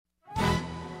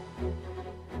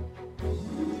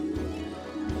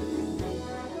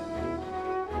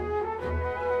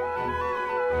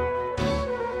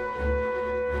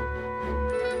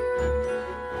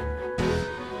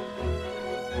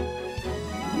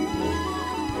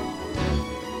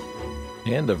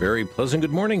And a very pleasant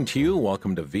good morning to you.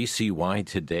 Welcome to VCY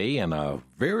Today and a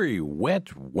very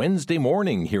wet Wednesday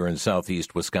morning here in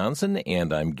southeast Wisconsin.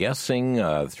 And I'm guessing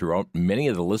throughout many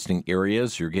of the listening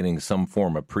areas, you're getting some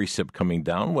form of precip coming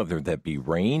down, whether that be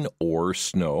rain or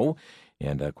snow.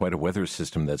 And quite a weather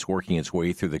system that's working its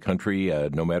way through the country,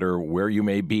 no matter where you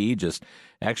may be. Just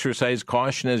exercise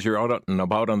caution as you're out and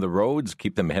about on the roads.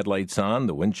 Keep them headlights on,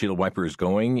 the windshield wipers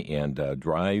going, and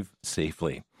drive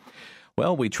safely.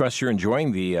 Well, we trust you're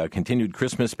enjoying the continued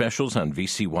Christmas specials on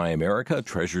VCY America,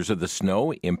 Treasures of the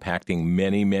Snow, impacting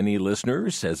many, many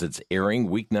listeners as it's airing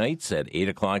weeknights at 8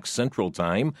 o'clock Central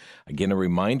Time. Again, a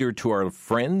reminder to our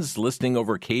friends listening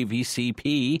over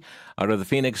KVCP out of the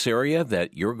Phoenix area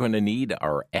that you're going to need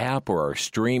our app or our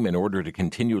stream in order to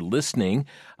continue listening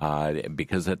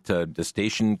because the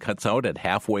station cuts out at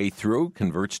halfway through,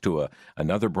 converts to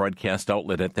another broadcast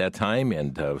outlet at that time,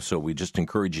 and so we just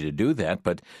encourage you to do that.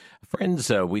 But friends,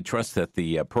 we trust that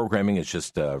the programming is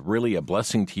just really a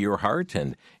blessing to your heart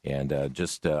and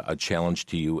just a challenge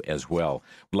to you as well.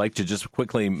 We'd like to just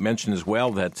quickly mention as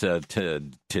well that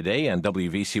today on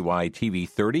WVCY TV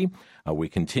 30, we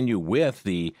continue with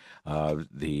the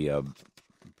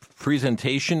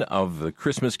presentation of the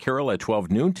Christmas Carol at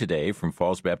 12 noon today from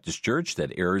Falls Baptist Church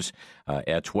that airs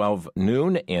at 12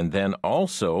 noon. And then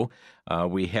also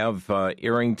we have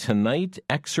airing tonight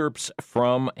excerpts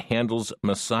from Handel's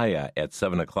Messiah at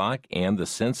 7 o'clock and the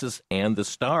Census and the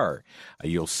Star.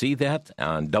 You'll see that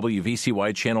on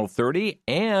WVCY Channel 30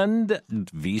 and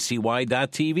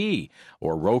VCY.TV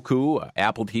or Roku,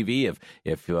 Apple TV.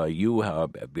 If you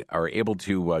are able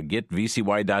to get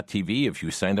VCY.TV, if you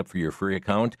signed up for your free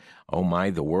account, oh my,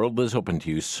 the world is open to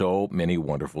you. So many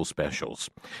wonderful specials.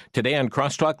 Today on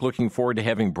Crosstalk, looking forward to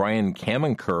having Brian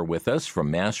Kamenker with us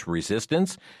from Mass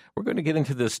Resistance. We're going to get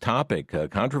into this topic, a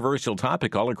controversial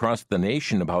topic all across the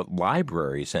nation about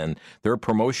libraries and their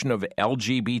promotion of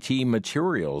LGBT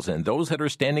materials and those that are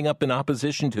standing up in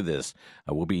opposition to this.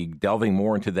 We'll be delving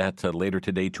more into that later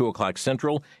today, 2 o'clock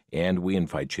Central, and we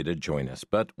invite you to join us.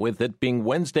 But with it being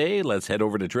Wednesday, let's head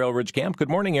over to Trail Ridge Camp. Good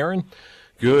morning, Aaron.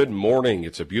 Good morning.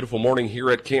 It's a beautiful morning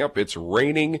here at camp. It's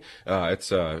raining. It's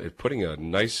putting a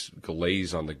nice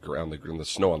glaze on the ground, the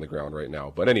snow on the ground right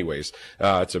now. But anyways,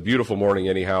 it's a beautiful morning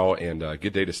anyhow, and a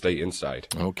good day to stay inside.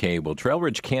 Okay. Well, Trail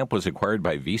Ridge Camp was acquired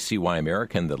by VCY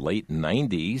America in the late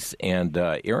 90s. And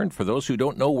Aaron, for those who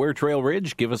don't know where Trail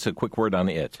Ridge, give us a quick word on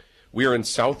it. We are in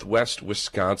southwest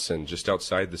Wisconsin, just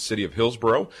outside the city of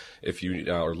Hillsboro. If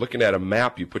you are looking at a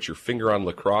map, you put your finger on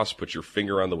La Crosse, put your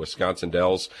finger on the Wisconsin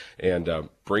Dells, and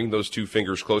bring those two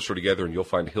fingers closer together, and you'll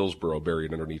find Hillsboro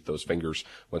buried underneath those fingers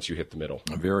once you hit the middle.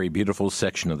 A very beautiful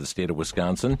section of the state of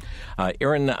Wisconsin.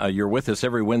 Aaron, you're with us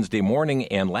every Wednesday morning,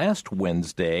 and last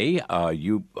Wednesday,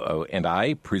 you and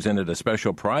I presented a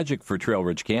special project for Trail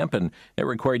Ridge Camp, and it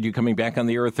required you coming back on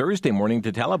the air Thursday morning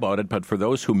to tell about it. But for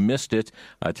those who missed it,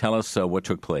 tell us what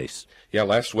took place. Yeah,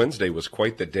 last Wednesday was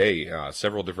quite the day.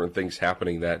 Several different things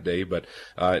happening that day, but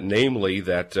namely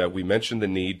that we mentioned the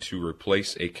need to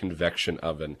replace a convection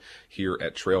oven here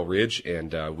at Trail Ridge,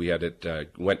 and we had it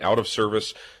went out of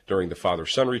service during the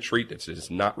Father-Son retreat. It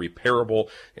is not repairable,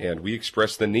 and we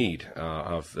expressed the need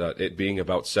of it being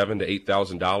about $7,000 to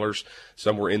 $8,000,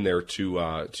 somewhere in there,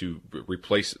 to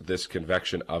replace this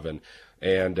convection oven.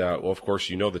 And, well, of course,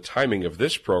 you know the timing of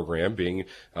this program being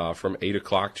from 8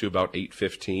 o'clock to about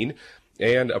 8:15.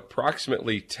 And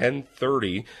approximately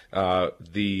 10:30,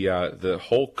 the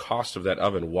whole cost of that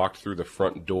oven walked through the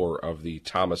front door of the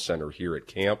Thomas Center here at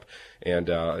camp. And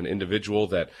an individual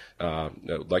that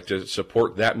would like to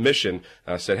support that mission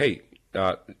said, hey,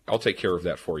 I'll take care of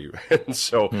that for you. And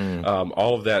so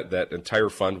all of that entire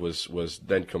fund was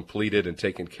then completed and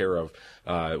taken care of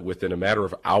within a matter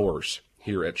of hours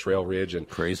here at Trail Ridge, and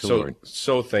praise the Lord.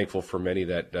 So thankful for many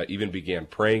that even began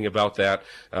praying about that.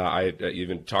 I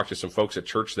even talked to some folks at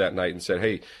church that night and said,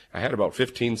 hey, I had about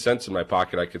 15 cents in my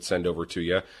pocket I could send over to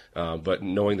you, but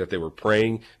knowing that they were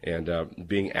praying and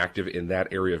being active in that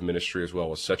area of ministry as well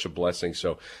was such a blessing.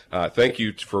 So thank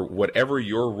you for whatever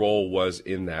your role was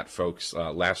in that, folks,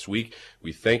 last week.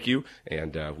 We thank you,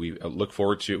 and we look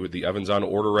forward to it with the ovens on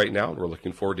order right now, and we're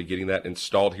looking forward to getting that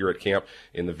installed here at camp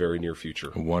in the very near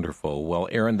future. Wonderful. Well,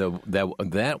 Aaron,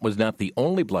 that was not the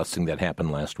only blessing that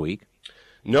happened last week.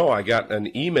 No, I got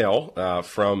an email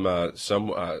from a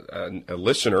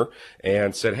listener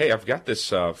and said, hey, I've got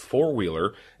this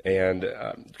four-wheeler, and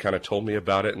kind of told me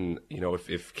about it, and, you know,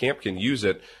 if camp can use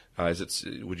it,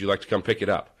 would you like to come pick it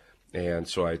up? And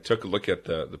so I took a look at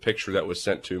the picture that was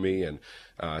sent to me and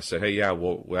said, hey, yeah,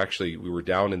 well, we were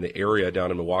down in the area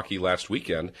down in Milwaukee last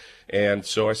weekend. And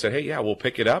so I said, hey, yeah, we'll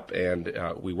pick it up. And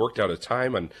we worked out a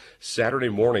time on Saturday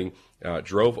morning,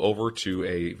 drove over to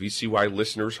a VCY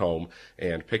listener's home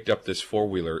and picked up this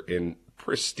four-wheeler in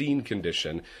pristine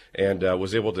condition, and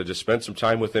was able to just spend some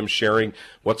time with them sharing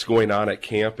what's going on at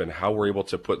camp and how we're able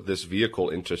to put this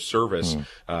vehicle into service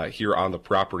here on the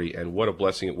property. And what a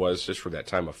blessing it was just for that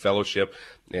time of fellowship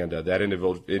and that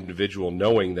individual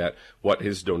knowing that what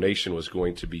his donation was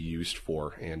going to be used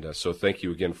for. And so thank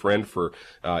you again, friend, for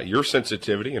your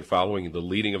sensitivity and following the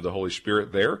leading of the Holy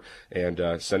Spirit there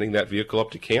and sending that vehicle up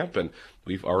to camp. And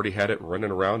we've already had it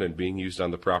running around and being used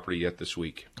on the property yet this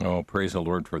week. Oh, praise the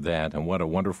Lord for that. And what a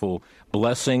wonderful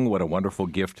blessing, what a wonderful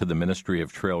gift to the ministry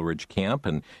of Trail Ridge Camp.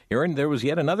 And Aaron, there was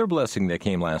yet another blessing that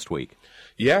came last week.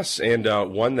 Yes, and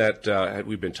one that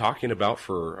we've been talking about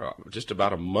for just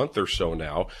about a month or so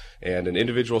now. And an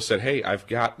individual said, hey,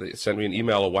 sent me an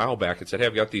email a while back and said, hey,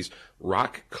 I've got these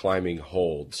rock climbing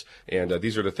holds. And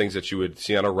these are the things that you would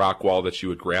see on a rock wall that you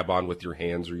would grab on with your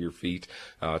hands or your feet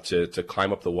to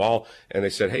climb up the wall. And they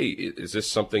said, hey, is this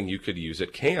something you could use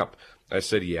at camp? I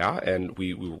said, yeah, and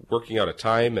we were working out a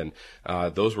time, and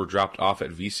those were dropped off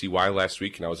at VCY last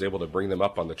week, and I was able to bring them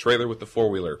up on the trailer with the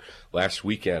four-wheeler last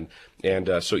weekend.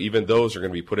 And so even those are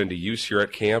going to be put into use here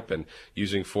at camp and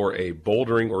using for a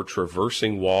bouldering or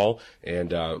traversing wall.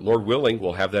 And Lord willing,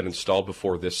 we'll have that installed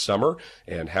before this summer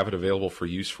and have it available for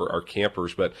use for our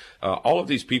campers. But all of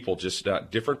these people, just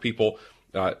different people,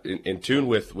 in tune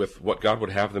with what God would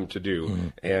have them to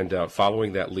do, and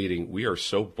following that leading, we are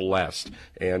so blessed,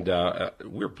 and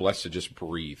we're blessed to just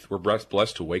breathe. We're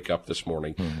blessed to wake up this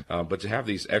morning, but to have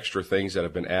these extra things that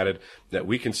have been added that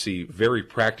we can see very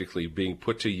practically being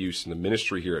put to use in the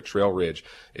ministry here at Trail Ridge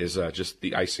is just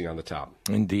the icing on the top.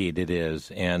 Indeed, it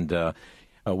is, and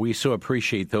we so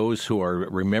appreciate those who are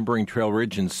remembering Trail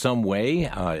Ridge in some way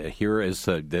here as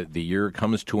the year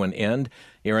comes to an end.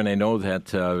 Aaron, I know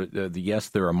that, yes,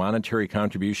 there are monetary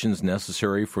contributions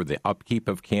necessary for the upkeep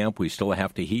of camp. We still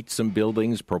have to heat some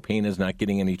buildings. Propane is not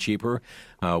getting any cheaper.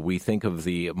 We think of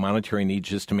the monetary needs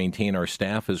just to maintain our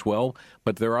staff as well,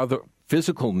 but there are other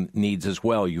physical needs as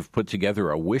well. You've put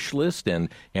together a wish list and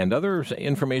other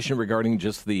information regarding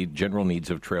just the general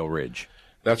needs of Trail Ridge.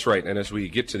 That's right. And as we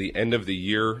get to the end of the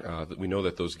year, we know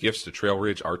that those gifts to Trail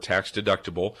Ridge are tax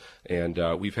deductible. And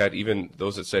we've had even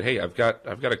those that said, hey, I've got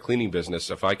a cleaning business.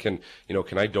 If I can,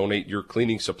 can I donate your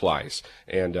cleaning supplies?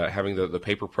 And having the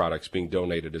paper products being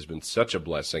donated has been such a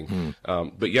blessing.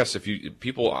 But yes, if you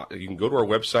can go to our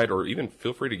website or even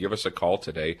feel free to give us a call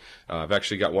today. I've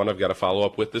actually got one I've got to follow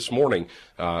up with this morning,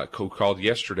 called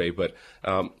yesterday. But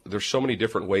there's so many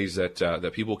different ways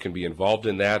that people can be involved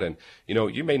in that. And,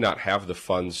 you may not have the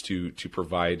funds to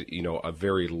provide, a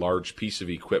very large piece of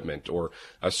equipment or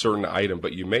a certain item,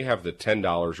 but you may have the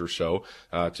 $10 or so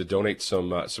to donate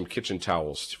some kitchen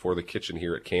towels for the kitchen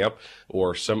here at camp,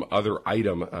 or some other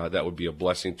item that would be a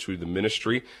blessing to the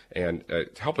ministry and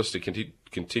help us to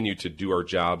continue to do our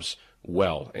jobs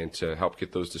well and to help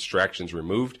get those distractions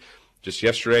removed. Just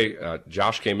yesterday,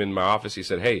 Josh came in my office. He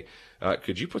said, hey,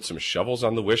 could you put some shovels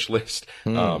on the wish list,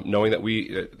 knowing that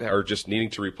we are just needing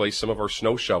to replace some of our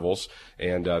snow shovels,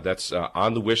 and that's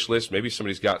on the wish list. Maybe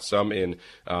somebody's got some in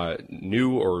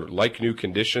new or like-new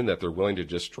condition that they're willing to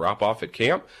just drop off at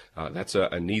camp. That's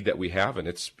a need that we have, and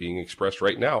it's being expressed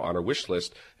right now on our wish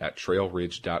list at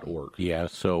trailridge.org. Yeah,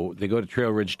 so they go to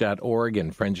trailridge.org,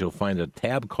 and friends, you'll find a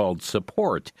tab called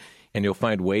Support, and you'll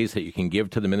find ways that you can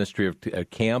give to the ministry of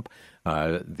camp.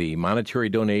 The monetary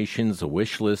donations, the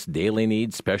wish list, daily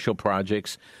needs, special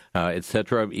projects,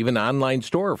 etc. Even online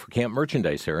store for camp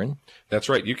merchandise, Aaron. That's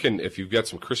right. You can, if you've got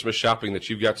some Christmas shopping that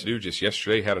you've got to do. Just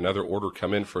yesterday had another order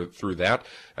come in through that.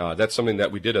 That's something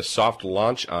that we did a soft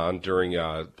launch on during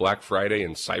Black Friday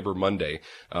and Cyber Monday.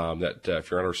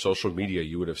 If you're on our social media,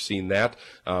 you would have seen that.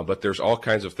 But there's all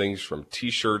kinds of things from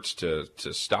T-shirts to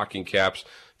stocking caps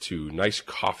to nice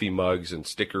coffee mugs and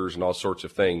stickers and all sorts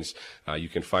of things. You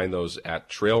can find those at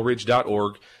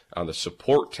trailridge.org on the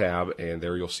support tab, and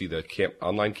there you'll see the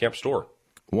online camp store.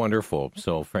 Wonderful.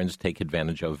 So, friends, take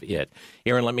advantage of it.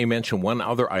 Aaron, let me mention one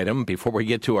other item before we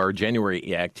get to our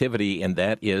January activity, and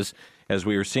that is, as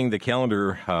we are seeing the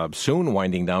calendar soon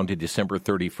winding down to December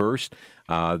 31st,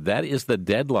 that is the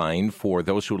deadline for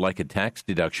those who would like a tax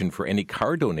deduction for any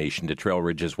car donation to Trail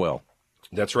Ridge as well.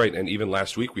 That's right. And even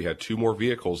last week, we had 2 more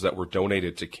vehicles that were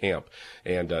donated to camp.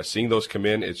 And seeing those come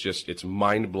in, it's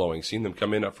mind-blowing. Seeing them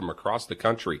come in up from across the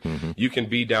country. Mm-hmm. You can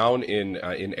be down in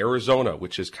Arizona,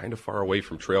 which is kind of far away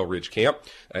from Trail Ridge Camp,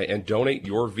 and donate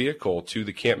your vehicle to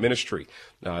the camp ministry.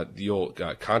 You'll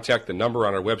contact the number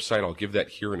on our website. I'll give that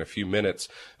here in a few minutes.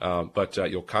 But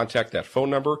you'll contact that phone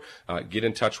number, get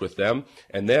in touch with them,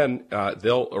 and then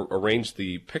they'll arrange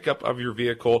the pickup of your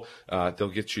vehicle. They'll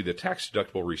get you the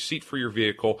tax-deductible receipt for your vehicle,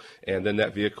 and then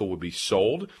that vehicle will be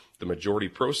sold. The majority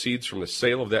proceeds from the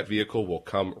sale of that vehicle will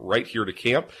come right here to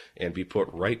camp and be put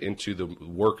right into the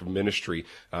work of ministry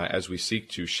as we seek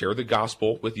to share the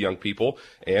gospel with young people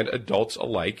and adults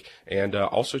alike, and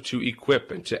also to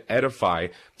equip and to edify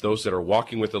those that are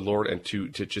walking with the Lord, and to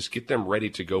just get them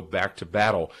ready to go back to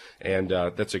battle. And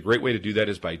that's a great way to do that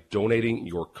is by donating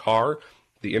your car.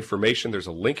 The information, there's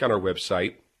a link on our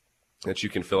website that you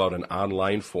can fill out an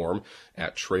online form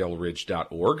at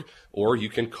trailridge.org, or you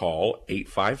can call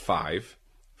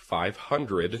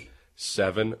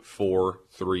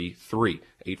 855-500-7433,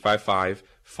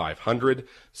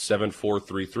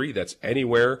 855-500-7433. That's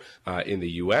anywhere in the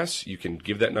U.S. You can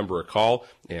give that number a call,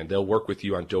 and they'll work with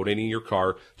you on donating your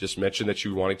car. Just mention that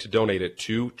you're wanting to donate it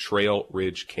to Trail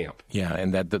Ridge Camp. Yeah,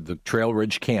 and that the Trail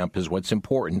Ridge Camp is what's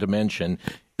important to mention.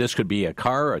 This could be a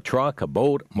car, a truck, a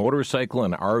boat, motorcycle,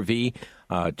 an RV,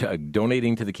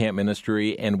 donating to the camp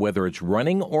ministry, and whether it's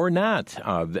running or not,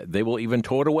 they will even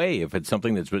tow it away. If it's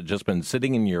something that's just been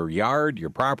sitting in your yard, your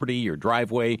property, your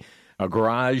driveway, a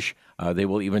garage, they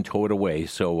will even tow it away.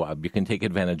 So you can take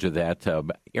advantage of that.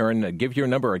 Aaron, give your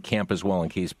number at camp as well in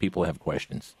case people have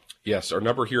questions. Yes, our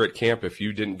number here at camp, if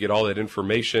you didn't get all that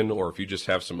information, or if you just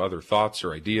have some other thoughts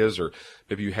or ideas, or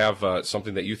maybe you have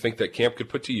something that you think that camp could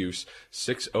put to use,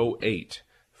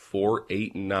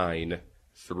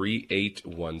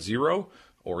 608-489-3810,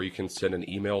 or you can send an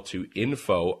email to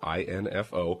info,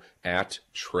 I-N-F-O, at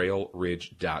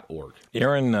trailridge.org.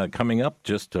 Aaron, coming up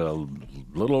just a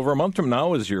little over a month from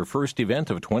now is your first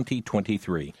event of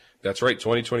 2023. That's right.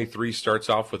 2023 starts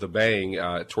off with a bang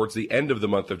towards the end of the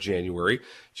month of January.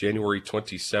 January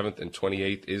 27th and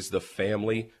 28th is the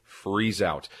Family Freeze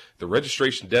Out. The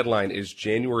registration deadline is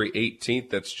January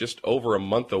 18th. That's just over a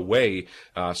month away.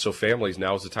 So families,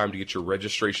 now is the time to get your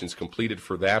registrations completed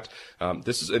for that.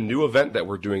 This is a new event that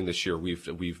we're doing this year.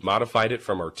 We've modified it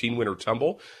from our Teen Winter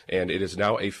Tumble, and it is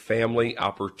now a family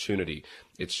opportunity.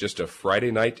 It's just a Friday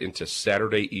night into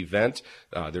Saturday event.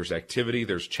 There's activity,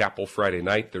 there's chapel Friday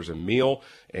night, there's a meal,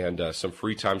 and some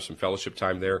free time, some fellowship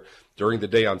time there. During the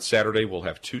day on Saturday, we'll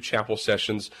have 2 chapel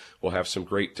sessions. We'll have some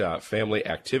great family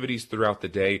activities throughout the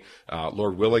day.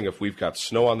 Lord willing, if we've got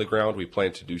snow on the ground, we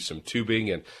plan to do some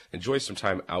tubing and enjoy some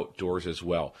time outdoors as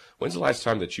well. When's the last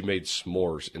time that you made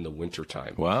s'mores in the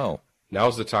wintertime? Wow.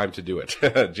 Now's the time to do it.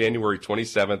 January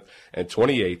 27th and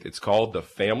 28th. It's called the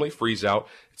Family Freeze Out.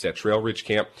 It's at Trail Ridge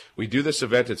Camp. We do this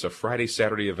event. It's a Friday,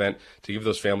 Saturday event to give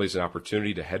those families an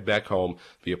opportunity to head back home,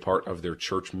 be a part of their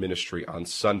church ministry on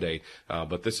Sunday.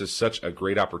 But this is such a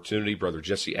great opportunity. Brother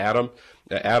Jesse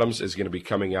Adams is going to be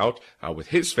coming out with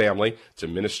his family to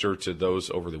minister to those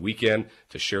over the weekend,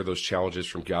 to share those challenges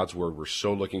from God's Word. We're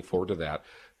so looking forward to that.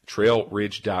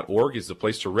 trailridge.org is the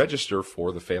place to register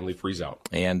for the Family Freeze Out.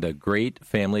 And a great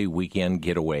family weekend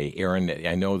getaway. Aaron,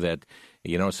 I know that,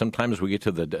 sometimes we get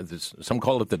to some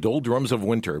call it the doldrums of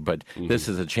winter, but This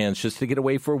is a chance just to get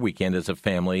away for a weekend as a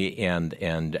family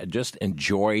and just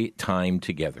enjoy time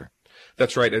together.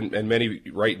 That's right, and many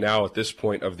right now at this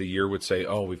point of the year would say,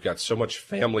 oh, we've got so much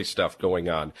family stuff going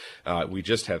on. We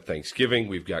just had Thanksgiving.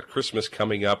 We've got Christmas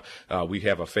coming up. We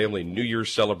have a family New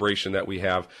Year's celebration that we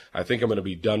have. I think I'm going to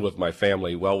be done with my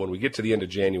family. Well, when we get to the end of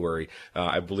January,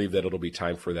 I believe that it'll be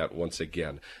time for that once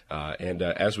again. And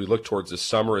as we look towards the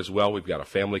summer as well, we've got a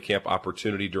family camp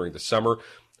opportunity during the summer.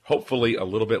 Hopefully a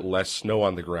little bit less snow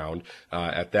on the ground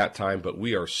at that time, but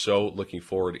we are so looking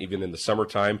forward, even in the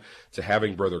summertime, to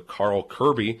having Brother Carl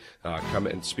Kirby come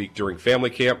and speak during family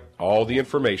camp. All the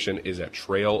information is at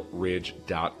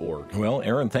trailridge.org. Well,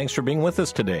 Aaron, thanks for being with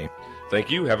us today. Thank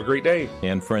you. Have a great day.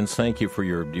 And friends, thank you for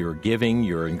your giving,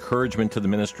 your encouragement to the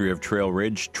ministry of Trail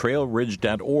Ridge.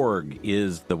 Trailridge.org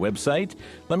is the website.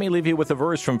 Let me leave you with a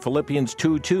verse from Philippians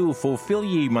 2:2. Fulfill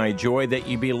ye my joy that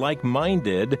ye be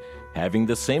like-minded, having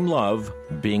the same love,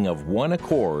 being of one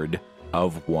accord,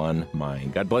 of one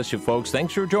mind. God bless you, folks.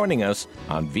 Thanks for joining us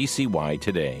on VCY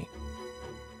Today.